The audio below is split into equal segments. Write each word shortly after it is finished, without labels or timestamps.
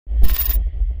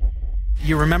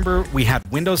You remember we had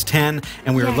Windows 10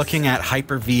 and we were looking at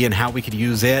Hyper-V and how we could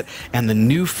use it and the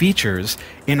new features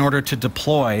in order to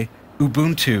deploy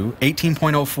Ubuntu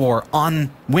 18.04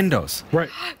 on Windows. Right.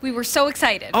 We were so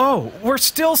excited. Oh, we're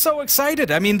still so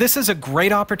excited. I mean, this is a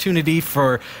great opportunity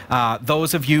for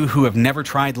those of you who have never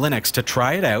tried Linux to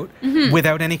try it out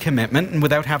without any commitment and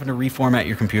without having to reformat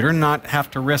your computer and not have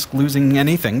to risk losing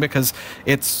anything because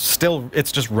it's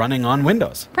just running on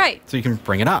Windows. Right. So you can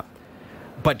bring it up.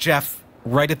 But Jeff,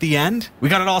 right at the end, we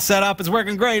got it all set up. It's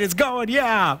working great. It's going.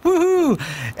 Yeah. Woohoo.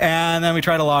 And then we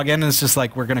try to log in, and it's just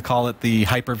like we're going to call it the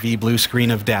Hyper-V blue screen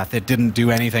of death. It didn't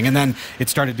do anything. And then it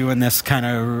started doing this kind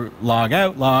of log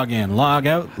out, log in, log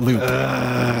out loop.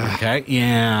 Okay.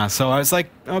 Yeah. So I was like,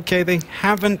 okay, they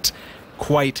haven't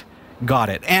quite got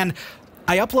it. And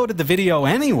I uploaded the video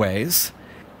anyways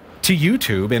to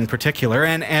YouTube in particular,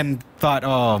 and thought,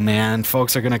 oh man,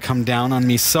 folks are going to come down on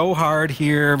me so hard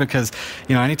here because,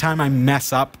 you know, anytime I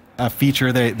mess up a feature,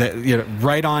 you know,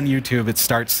 right on YouTube, it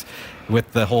starts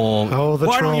with the whole,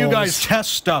 why don't you guys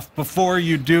test stuff before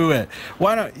you do it?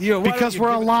 Why don't you? Because we're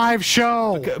a live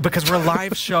show. Because we're a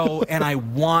live show, and I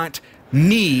want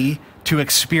me to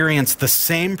experience the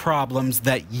same problems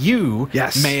that you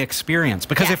may experience.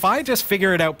 Because if I just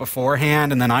figure it out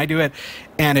beforehand and then I do it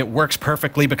and it works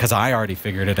perfectly because I already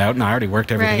figured it out and I already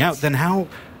worked everything out, then how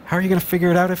are you going to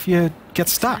figure it out if you get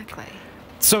stuck?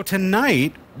 So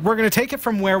tonight, we're going to take it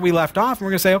from where we left off and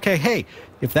we're going to say, okay, hey,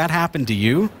 if that happened to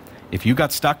you, if you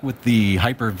got stuck with the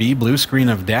Hyper-V blue screen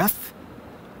of death,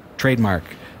 trademark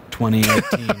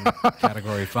 2018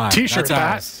 category 5. T-shirt.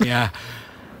 That's ours. Yeah.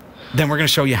 Then we're going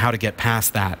to show you how to get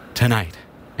past that tonight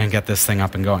and get this thing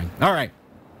up and going. All right.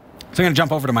 So I'm going to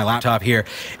jump over to my laptop here,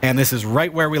 and this is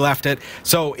right where we left it.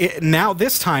 So now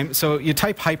this time, so you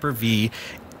type Hyper-V,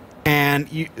 and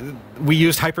we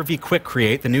used Hyper-V Quick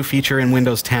Create, the new feature in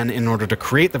Windows 10, in order to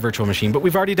create the virtual machine. But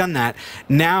we've already done that.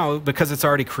 Now, because it's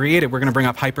already created, we're going to bring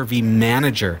up Hyper-V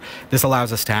Manager. This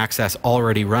allows us to access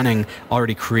already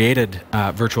created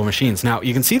virtual machines. Now,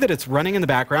 you can see that it's running in the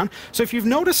background. So if you've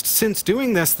noticed since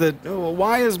doing this that, oh,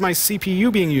 why is my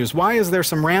CPU being used? Why is there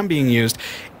some RAM being used?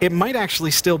 It might actually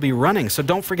still be running. So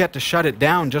don't forget to shut it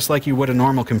down just like you would a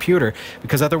normal computer,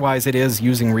 because otherwise it is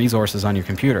using resources on your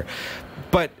computer.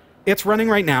 But it's running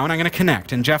right now, and I'm going to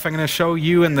connect. And Jeff, I'm going to show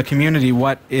you and the community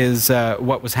what was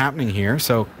happening here.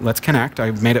 So let's connect.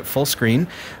 I've made it full screen.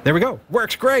 There we go.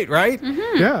 Works great, right?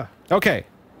 Yeah. Okay.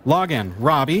 Log in.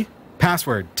 Robbie.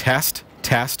 Password. Test.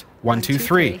 1, 2,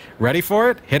 3. Ready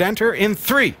for it? Hit enter in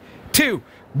 3, 2,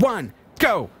 1.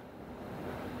 Go.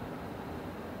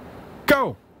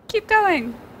 Go. Keep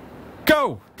going.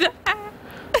 Go.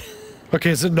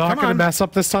 Okay. Is it not going to mess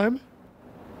up this time?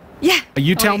 Yeah.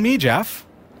 You tell me, Jeff.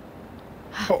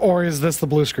 Or is this the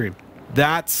blue screen?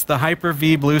 That's the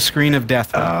Hyper-V blue screen of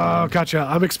death. Oh, gotcha.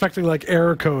 I'm expecting like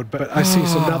error code, but I see,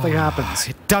 so nothing happens.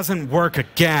 It doesn't work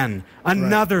again.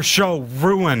 Another show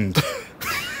ruined.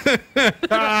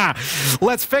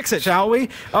 Let's fix it, shall we?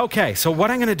 Okay, so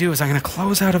what I'm going to do is I'm going to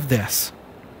close out of this.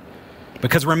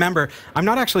 Because remember, I'm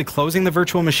not actually closing the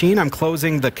virtual machine, I'm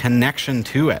closing the connection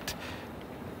to it.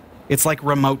 It's like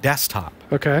remote desktop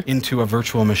into a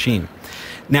virtual machine.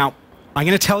 Now, I'm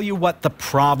going to tell you what the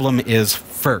problem is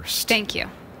first. Thank you.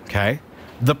 Okay?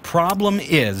 The problem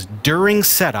is, during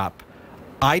setup,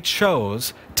 I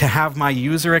chose to have my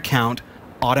user account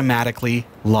automatically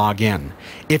log in.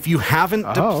 If you haven't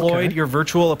deployed your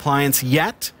virtual appliance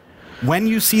yet, when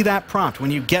you see that prompt,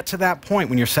 when you get to that point,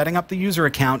 when you're setting up the user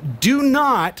account, do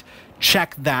not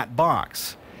check that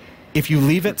box. If you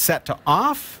leave it set to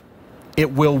off,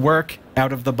 it will work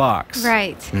out of the box.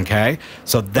 Right. Okay?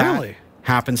 So that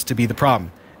happens to be the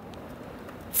problem.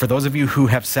 For those of you who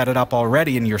have set it up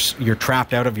already and you're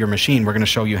trapped out of your machine, we're going to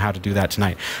show you how to do that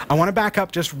tonight. I want to back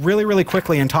up just really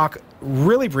quickly and talk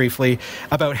really briefly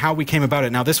about how we came about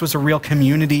it. Now, this was a real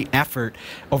community effort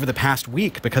over the past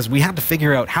week because we had to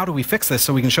figure out how do we fix this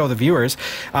so we can show the viewers.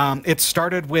 It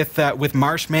started with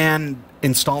Marshman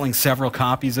installing several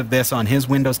copies of this on his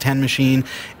Windows 10 machine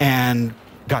and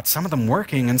got some of them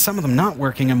working and some of them not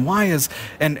working, and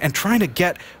and trying to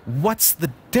get what's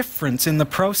the difference in the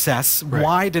process.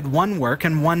 Why did one work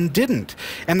and one didn't?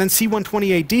 And then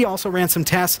C128D also ran some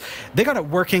tests. They got it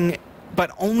working,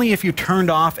 but only if you turned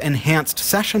off enhanced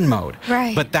session mode.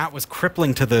 But that was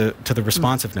crippling to the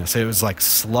responsiveness. It was like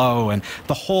slow, and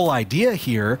the whole idea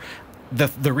here,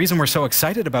 the reason we're so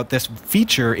excited about this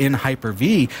feature in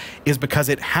Hyper-V is because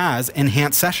it has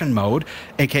enhanced session mode,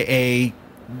 aka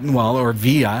or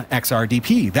via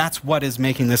XRDP. That's what is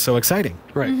making this so exciting.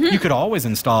 You could always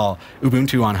install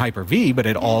Ubuntu on Hyper-V, but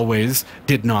it always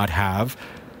did not have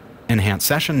enhanced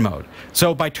session mode.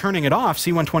 So by turning it off,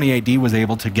 C128D was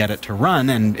able to get it to run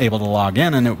and able to log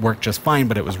in, and it worked just fine,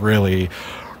 but it was really...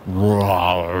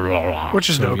 Which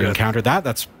is so no if you good. encountered that,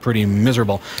 that's pretty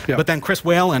miserable. Yep. But then Chris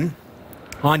Whalen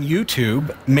on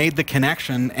YouTube made the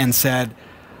connection and said,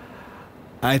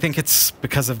 I think it's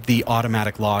because of the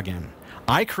automatic login.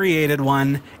 I created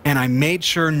one, and I made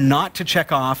sure not to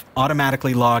check off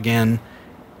automatically log in,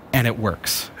 and it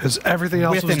works. Because everything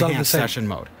else With was done the enhanced same. session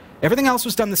mode. Everything else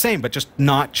was done the same, but just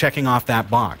not checking off that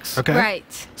box. Okay.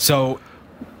 Right. So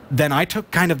then I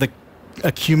took kind of the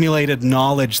accumulated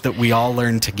knowledge that we all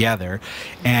learned together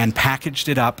and packaged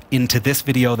it up into this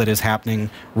video that is happening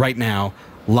right now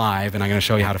live, and I'm going to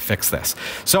show you how to fix this.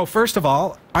 So first of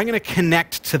all, I'm going to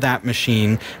connect to that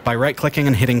machine by right-clicking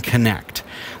and hitting connect.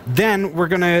 Then we're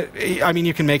going to, I mean,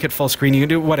 you can make it full screen, you can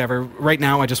do whatever. Right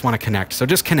now I just want to connect, so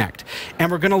just connect.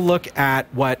 And we're going to look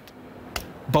at what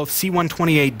both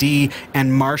C128D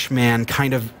and Marshman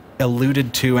kind of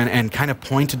alluded to and kind of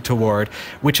pointed toward,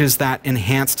 which is that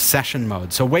enhanced session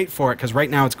mode. So wait for it, because right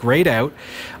now it's grayed out.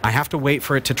 I have to wait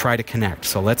for it to try to connect.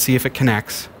 So let's see if it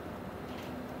connects.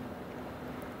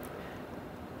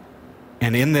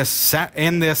 And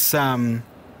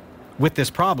with this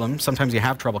problem, sometimes you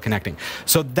have trouble connecting.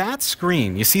 So that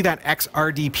screen, you see that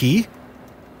XRDP?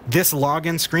 This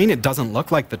login screen, it doesn't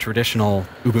look like the traditional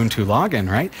Ubuntu login,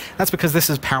 right? That's because this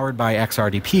is powered by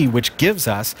XRDP, which gives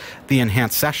us the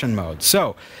enhanced session mode.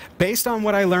 So, based on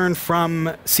what I learned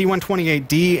from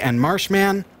C128D and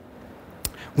Marshman,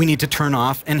 we need to turn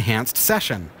off enhanced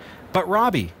session. But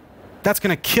Robbie, that's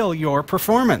going to kill your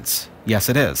performance. Yes,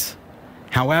 it is.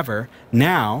 However,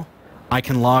 now I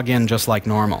can log in just like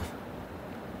normal.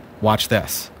 Watch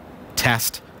this.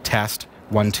 Test,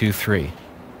 1, 2, 3.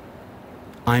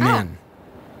 I'm in.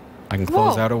 I can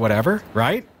close out or whatever,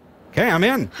 right? Okay, I'm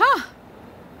in. Huh.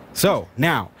 So,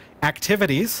 now,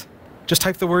 activities. Just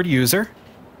type the word user.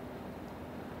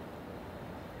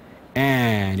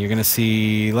 And you're going to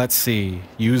see, let's see,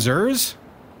 users.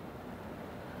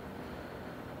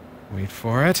 Wait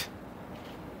for it.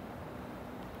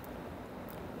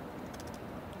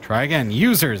 Try again,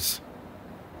 users.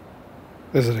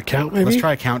 Is it account maybe? Let's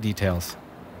try account details.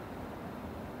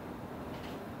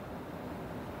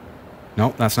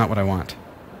 Nope, that's not what I want.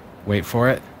 Wait for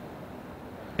it.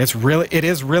 It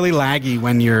is really laggy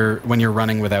when you're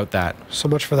running without that. So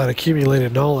much for that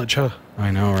accumulated knowledge, huh?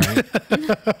 I know, right?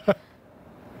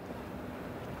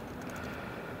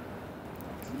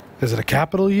 Is it a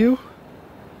capital U?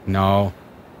 No.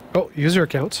 Oh, user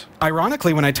accounts.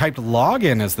 Ironically, when I typed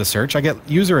login as the search, I get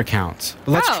user accounts.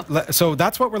 So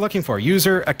that's what we're looking for,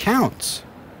 user accounts.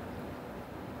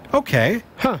 Okay.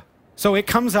 Huh. So it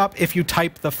comes up if you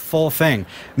type the full thing.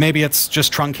 Maybe it's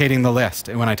just truncating the list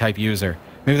when I type user.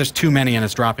 Maybe there's too many and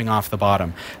it's dropping off the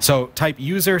bottom. So type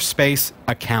user space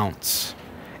accounts,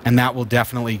 and that will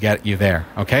definitely get you there.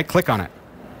 Okay, click on it.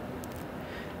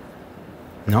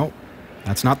 No,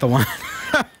 that's not the one.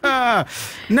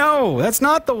 No, that's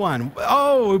not the one.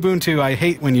 Oh, Ubuntu, I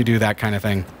hate when you do that kind of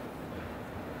thing.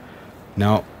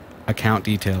 No, account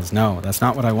details. No, that's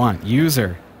not what I want.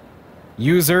 User.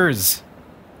 Users.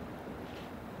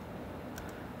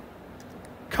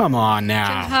 Come on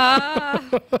now.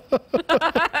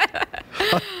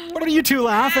 What are you two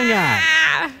laughing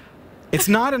at? It's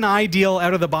not an ideal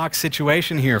out-of-the-box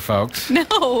situation here, folks.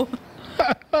 No.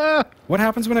 What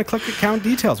happens when I click account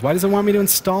details? Why does it want me to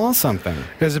install something?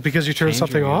 Is it because you turned Change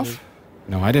something your off? user.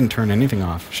 No, I didn't turn anything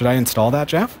off. Should I install that,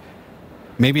 Jeff?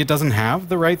 Maybe it doesn't have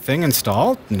the right thing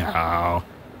installed? No. I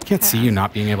can't see you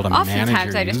not being able to manage your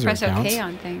Oftentimes I just user press accounts. OK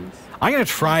on things. I'm going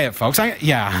to try it, folks. I'm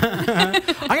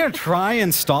going to try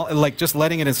install, like just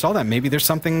letting it install that. Maybe there's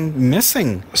something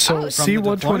missing. So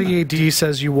C128D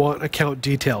says you want account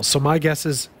details. So my guess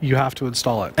is you have to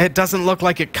install it. It doesn't look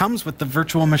like it comes with the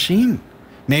virtual machine.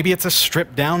 Maybe it's a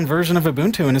stripped down version of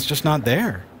Ubuntu and it's just not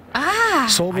there. Ah.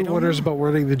 Solvent wonders about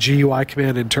running the GUI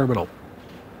command in terminal.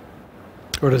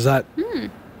 Or does that...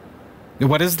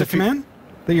 What is the command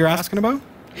that you're asking about?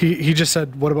 He just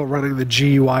said, what about running the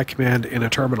GUI command in a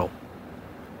terminal?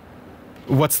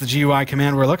 What's the GUI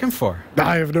command we're looking for?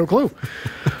 I have no clue.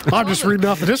 I'm just reading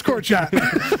off the Discord chat.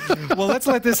 Well, let's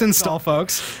let this install,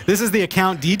 folks. This is the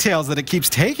account details that it keeps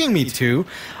taking me to.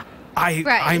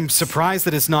 I'm surprised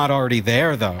that it's not already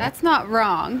there, though. That's not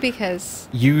wrong, because...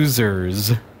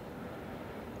 Users.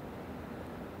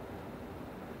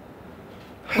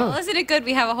 Well, isn't it good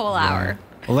we have a whole hour?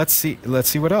 Well, let's see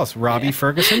what else. Robbie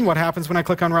Ferguson. What happens when I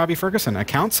click on Robbie Ferguson?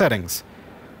 Account settings.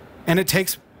 And it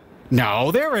takes...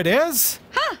 No, there it is.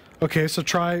 Huh. Okay, so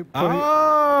try...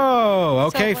 Oh,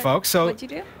 okay, So folks. So what'd you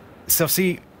do? So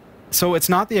see, so it's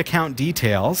not the account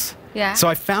details. Yeah. So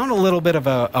I found a little bit of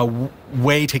a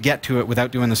way to get to it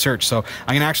without doing the search. So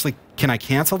I'm going to actually, can I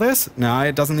cancel this? No,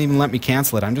 it doesn't even let me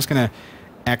cancel it. I'm just going to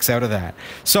X out of that.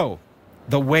 So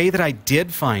the way that I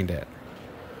did find it,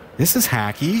 this is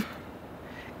hacky.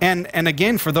 And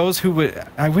again, for those who would,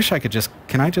 I wish I could just,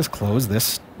 can I just close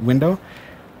this window?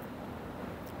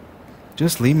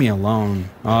 Just leave me alone.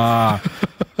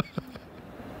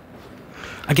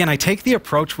 Again, I take the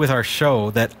approach with our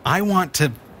show that I want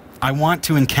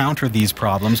to encounter these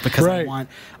problems because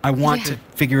I want to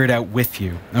figure it out with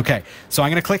you. Okay, so I'm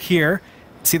going to click here.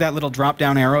 See that little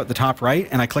drop-down arrow at the top right?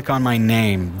 And I click on my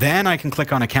name. Then I can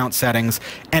click on account settings,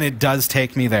 and it does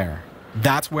take me there.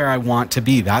 That's where I want to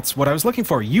be. That's what I was looking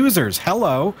for. Users,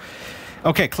 hello.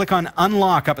 Okay, click on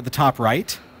unlock up at the top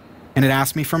right, and it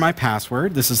asks me for my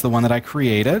password. This is the one that I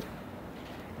created.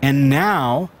 And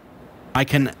now I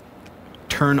can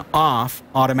turn off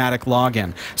automatic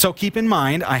login. So keep in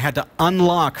mind, I had to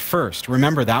unlock first.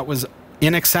 Remember, that was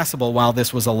inaccessible while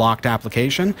this was a locked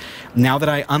application. Now that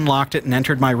I unlocked it and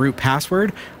entered my root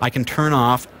password, I can turn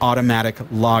off automatic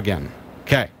login.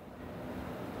 Okay.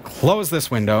 Close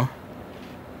this window.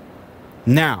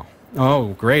 Now, oh,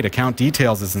 great, account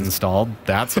details is installed.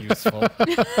 That's useful.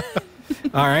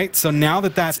 All right, so now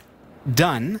that that's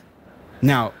done,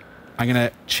 now I'm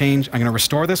going to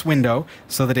restore this window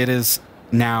so that it is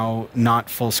now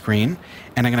not full screen.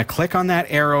 And I'm going to click on that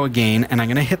arrow again, and I'm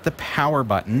going to hit the power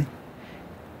button.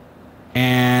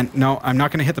 And no, I'm not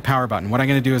going to hit the power button. What I'm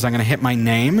going to do is I'm going to hit my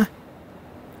name,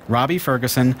 Robbie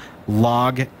Ferguson,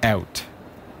 log out.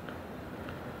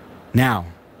 Now,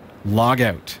 log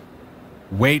out.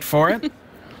 Wait for it.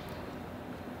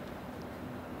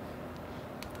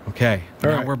 Okay,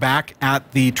 now we're back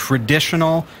at the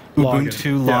traditional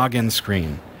Ubuntu login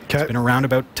screen. It's been a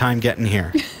roundabout time getting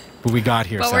here. But we got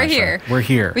here, But Sasha. we're here. We're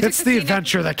here. It's the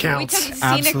adventure that counts. We took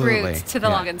scenic Absolutely. routes to the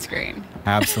Yeah. login screen.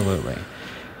 Absolutely.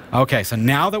 Okay, so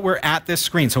now that we're at this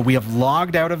screen, so we have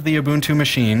logged out of the Ubuntu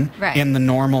machine in the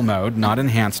normal mode, not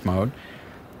enhanced mode.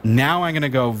 Now I'm going to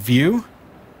go View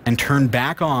and turn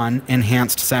back on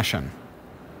Enhanced Session.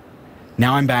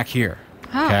 Now I'm back here.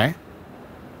 Oh. Okay?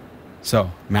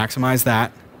 So maximize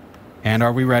that. And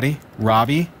are we ready?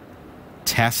 Robbie,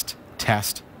 test,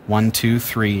 1, 2,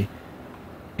 3.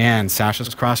 And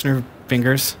Sasha's crossing her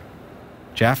fingers.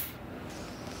 Jeff,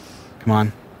 come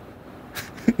on.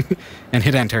 And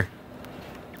hit enter.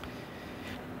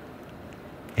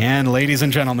 And ladies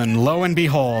and gentlemen, lo and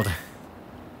behold,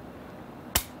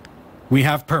 we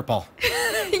have purple.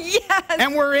 Yes.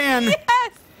 And we're in. Yes.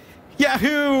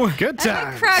 Yahoo! Good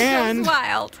time. The crowd And- goes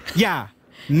wild. Yeah.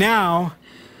 Now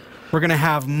we're going to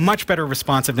have much better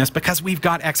responsiveness because we've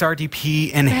got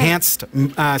XRDP enhanced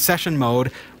session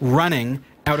mode running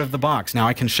out of the box. Now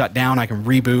I can shut down, I can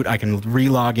reboot, I can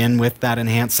re-log in with that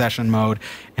enhanced session mode,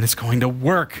 and it's going to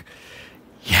work.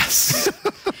 Yes.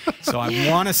 So I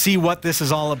want to see what this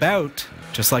is all about,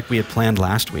 just like we had planned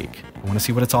last week. I want to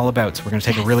see what it's all about. So we're going to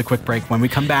take a really quick break. When we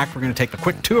come back, we're going to take a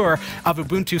quick tour of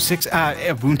Ubuntu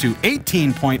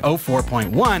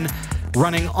 18.04.1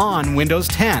 running on Windows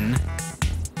 10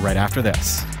 right after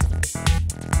this.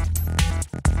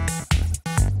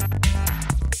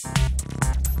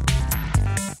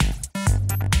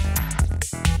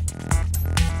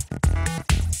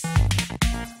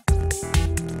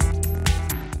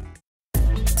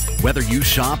 Whether you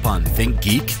shop on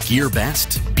ThinkGeek,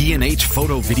 GearBest, B&H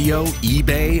Photo Video,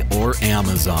 eBay, or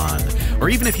Amazon, or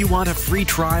even if you want a free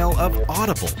trial of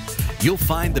Audible, you'll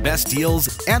find the best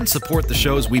deals and support the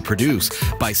shows we produce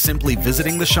by simply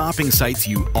visiting the shopping sites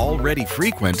you already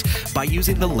frequent by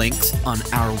using the links on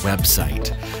our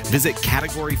website. Visit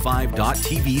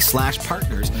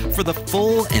category5.tv/partners for the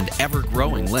full and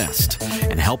ever-growing list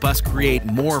and help us create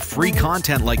more free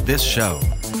content like this show.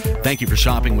 Thank you for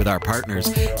shopping with our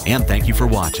partners, and thank you for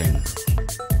watching.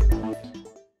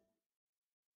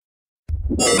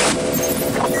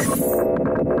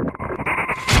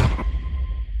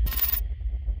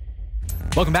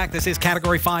 Welcome back. This is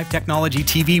Category 5 Technology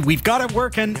TV. We've got it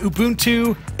working.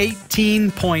 Ubuntu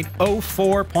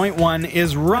 18.04.1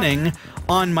 is running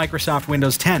on Microsoft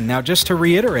Windows 10. Now, just to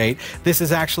reiterate, this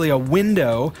is actually a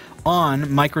window on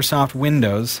Microsoft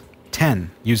Windows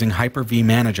 10 using Hyper-V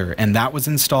Manager, and that was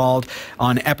installed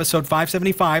on episode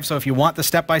 575. So if you want the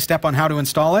step-by-step on how to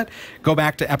install it, go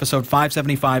back to episode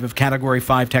 575 of Category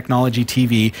 5 Technology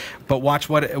TV. But watch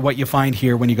what you find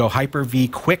here when you go Hyper-V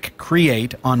Quick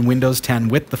Create on Windows 10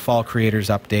 with the Fall Creators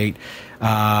Update.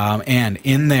 And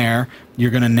in there, you're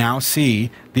going to now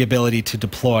see the ability to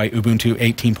deploy Ubuntu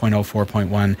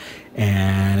 18.04.1,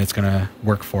 and it's going to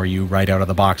work for you right out of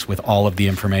the box with all of the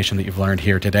information that you've learned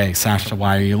here today. Sasha,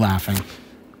 why are you laughing?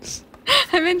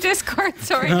 I'm in Discord,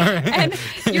 sorry. And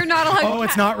you're not allowed Oh,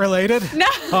 it's not related? No.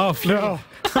 Oh, no.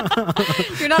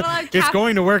 You're not allowed It's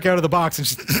going to work out of the box. And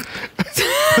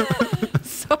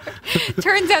Sorry.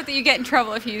 Turns out that you get in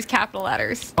trouble if you use capital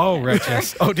letters. oh, right,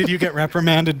 yes. Oh, did you get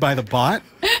reprimanded by the bot?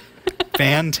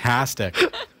 Fantastic.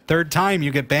 Third time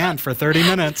you get banned for 30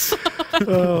 minutes.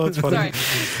 Oh, that's funny. Sorry.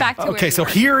 Back to where Okay, we so were.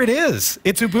 here it is.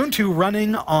 It's Ubuntu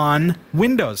running on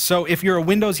Windows. So if you're a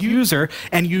Windows user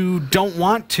and you don't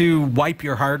want to wipe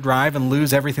your hard drive and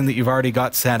lose everything that you've already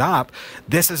got set up,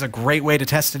 this is a great way to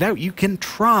test it out. You can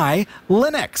try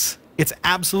Linux. It's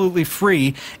absolutely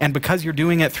free, and because you're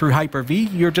doing it through Hyper-V,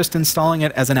 you're just installing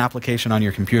it as an application on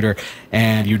your computer,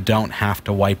 and you don't have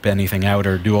to wipe anything out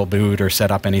or dual boot or set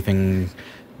up anything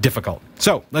difficult.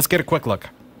 So let's get a quick look.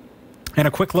 And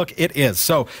a quick look it is.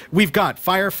 So we've got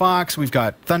Firefox, we've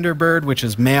got Thunderbird, which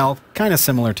is Mail, kind of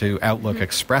similar to Outlook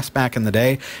Express back in the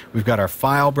day. We've got our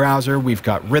file browser, we've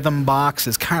got Rhythmbox,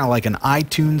 is kind of like an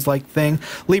iTunes-like thing.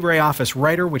 LibreOffice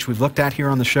Writer, which we've looked at here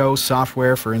on the show,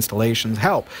 software for installations,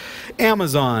 help.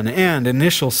 Amazon, and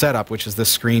Initial Setup, which is this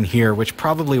screen here, which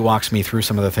probably walks me through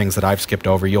some of the things that I've skipped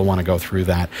over. You'll want to go through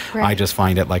that. Right. I just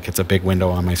find it like it's a big window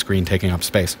on my screen taking up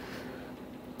space.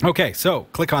 Okay, so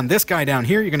click on this guy down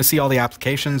here. You're going to see all the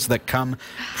applications that come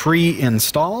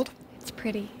pre-installed. It's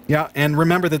pretty. Yeah, and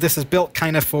remember that this is built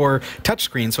kind of for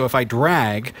touchscreen, so if I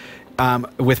drag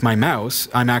with my mouse,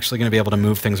 I'm actually going to be able to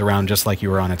move things around just like you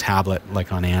were on a tablet,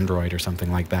 like on Android or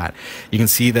something like that. You can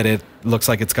see that it looks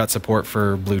like it's got support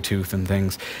for Bluetooth and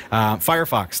things.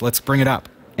 Firefox, let's bring it up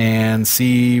and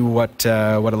see what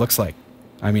it looks like.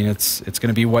 I mean, it's going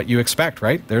to be what you expect,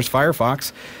 right? There's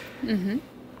Firefox. Mm-hmm.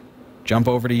 Jump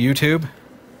over to YouTube.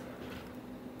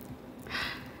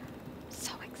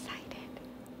 So excited.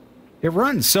 It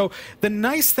runs. So the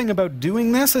nice thing about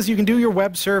doing this is you can do your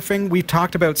web surfing. We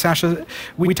talked about Sasha.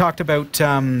 We talked about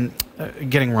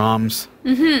getting ROMs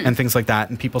and things like that,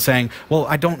 and people saying, "Well,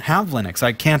 I don't have Linux.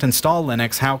 I can't install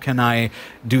Linux. How can I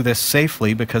do this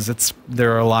safely?" Because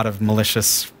there are a lot of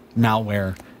malicious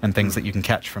malware and things that you can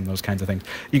catch from those kinds of things.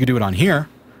 You could do it on here.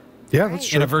 Yeah, that's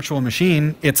true. In a virtual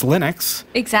machine, it's Linux.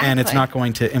 Exactly. And it's not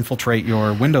going to infiltrate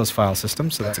your Windows file system,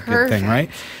 so that's a good thing, right?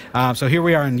 So here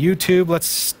we are on YouTube.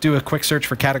 Let's do a quick search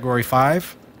for Category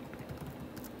 5.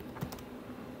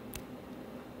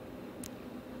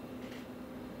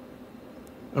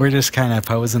 We're just kind of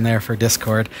posing there for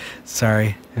Discord.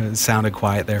 Sorry, it sounded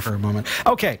quiet there for a moment.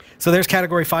 Okay, so there's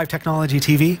Category 5 Technology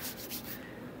TV.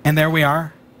 And there we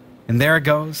are. And there it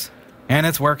goes. And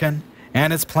it's working.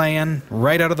 And it's playing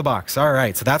right out of the box. All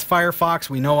right, so that's Firefox.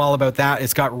 We know all about that.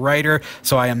 It's got Writer.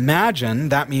 So I imagine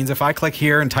that means if I click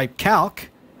here and type Calc,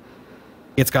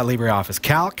 it's got LibreOffice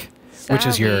Calc, which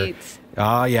is your...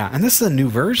 Oh, yeah. And this is a new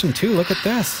version, too. Look at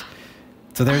this.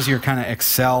 So there's your kind of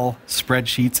Excel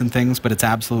spreadsheets and things, but it's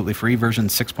absolutely free. Version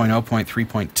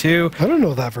 6.0.3.2. I don't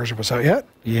know that version was out yet.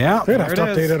 Yeah, I'm going to have to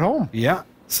update at home. Yeah.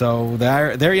 So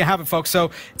there you have it, folks.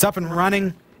 So it's up and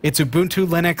running. It's Ubuntu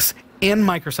Linux in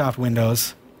Microsoft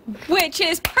Windows. Which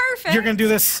is perfect. You're going to do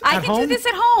this at home? I can do this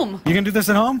at home. You can do this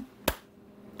at home?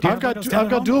 I've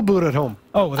got dual boot at home.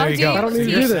 Oh, well, there you go. I don't need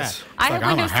to do this. I have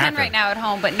Windows 10 right now at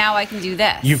home, but now I can do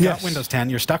this. You've got Windows 10.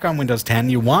 You're stuck on Windows 10.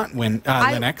 You want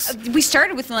Linux. We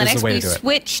started with Linux. way We to do it.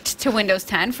 switched to Windows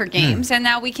 10 for games, and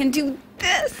now we can do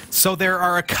this. So there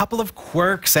are a couple of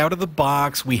quirks out of the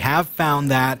box. We have found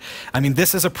that. I mean,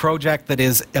 this is a project that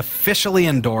is officially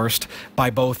endorsed by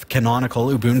both Canonical,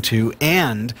 Ubuntu,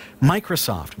 and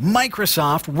Microsoft.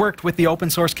 Microsoft worked with the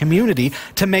open source community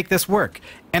to make this work.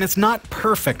 And it's not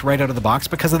perfect right out of the box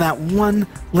because of that one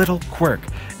little quirk.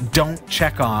 Don't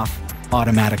check off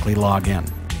automatically log in.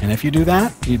 And if you do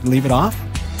that, you leave it off,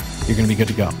 you're going to be good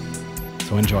to go.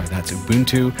 So enjoy. That's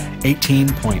Ubuntu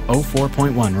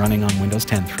 18.04.1 running on Windows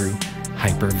 10 through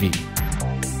Hyper-V.